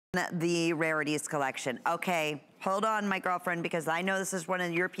The Rarities collection. Okay, hold on, my girlfriend, because I know this is one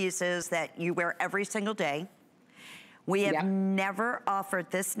of your pieces that you wear every single day. We have never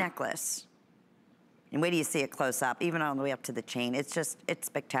offered this necklace. And wait till you see it close up, even all the way up to the chain. It's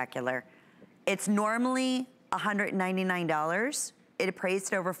spectacular. It's normally $199. It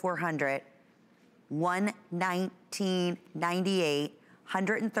appraised over $400. $119.98.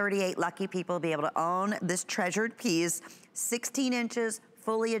 138 lucky people will be able to own this treasured piece. 16 inches,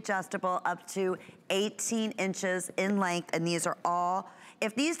 fully adjustable, up to 18 inches in length. And these are all,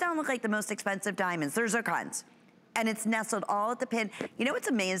 if these don't look like the most expensive diamonds, they're zircons. And it's nestled all at the pin. You know what's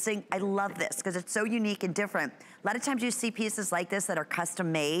amazing? I love this because it's so unique and different. A lot of times you see pieces like this that are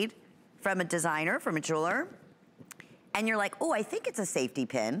custom made from a designer, from a jeweler. And you're like, oh, I think it's a safety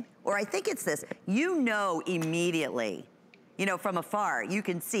pin, or I think it's this. You know immediately, you know, from afar, you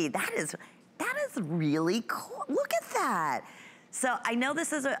can see that is really cool. Look at that. So I know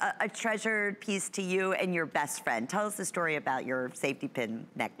this is a treasured piece to you and your best friend. Tell us the story about your safety pin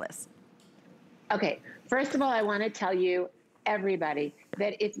necklace. Okay, first of all, I want to tell you, everybody,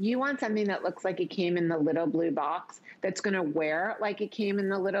 that if you want something that looks like it came in the little blue box, that's going to wear like it came in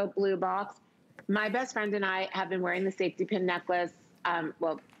the little blue box, my best friend and I have been wearing the safety pin necklace,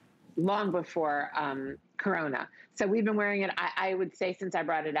 well, long before Corona. So we've been wearing it, I would say, since I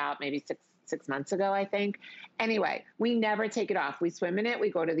brought it out, maybe six months ago, I think. Anyway, we never take it off. We swim in it, we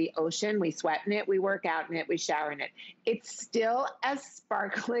go to the ocean, we sweat in it, we work out in it, we shower in it. It's still as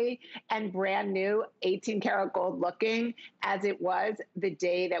sparkly and brand new, 18 karat gold looking as it was the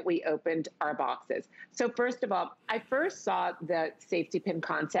day that we opened our boxes. So first of all, I first saw the safety pin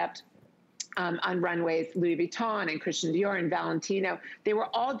concept on runways, Louis Vuitton and Christian Dior and Valentino. They were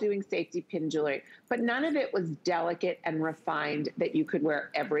all doing safety pin jewelry, but none of it was delicate and refined that you could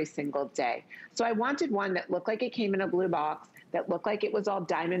wear every single day. So I wanted one that looked like it came in a blue box, that looked like it was all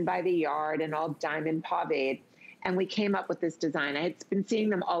diamond by the yard and all diamond paved. And we came up with this design. I had been seeing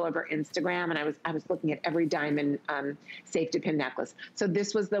them all over Instagram, and I was looking at every diamond safety pin necklace. So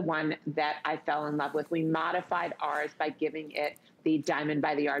this was the one that I fell in love with. We modified ours by giving it the diamond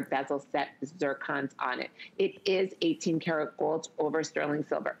by the yard bezel set zircons on it. It is 18 karat gold over sterling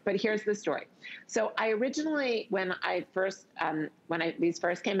silver. But here's the story. So I originally, when these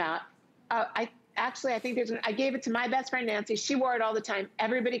first came out, I think I gave it to my best friend, Nancy. She wore it all the time.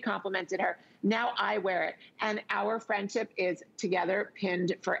 Everybody complimented her. Now I wear it. And our friendship is together,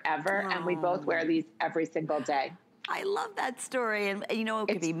 pinned forever. Aww. And we both wear these every single day. I love that story. And you know, it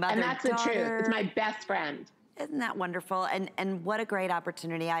could be mother, and that's daughter. The truth. It's my best friend. Isn't that wonderful? And what a great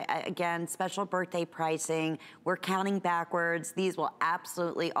opportunity. Again, special birthday pricing. We're counting backwards. These will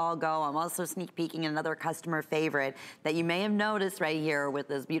absolutely all go. I'm also sneak peeking another customer favorite that you may have noticed right here with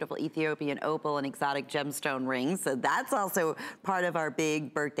this beautiful Ethiopian opal and exotic gemstone rings. So that's also part of our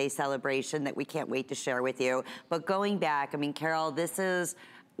big birthday celebration that we can't wait to share with you. But going back, I mean, Carol, this is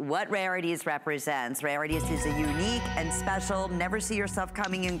what Rarities represents. Rarities is a unique and special, never see yourself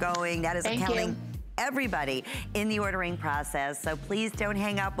coming and going. That is accounting everybody in the ordering process. So please don't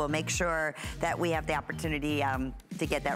hang up. We'll make sure that we have the opportunity to get that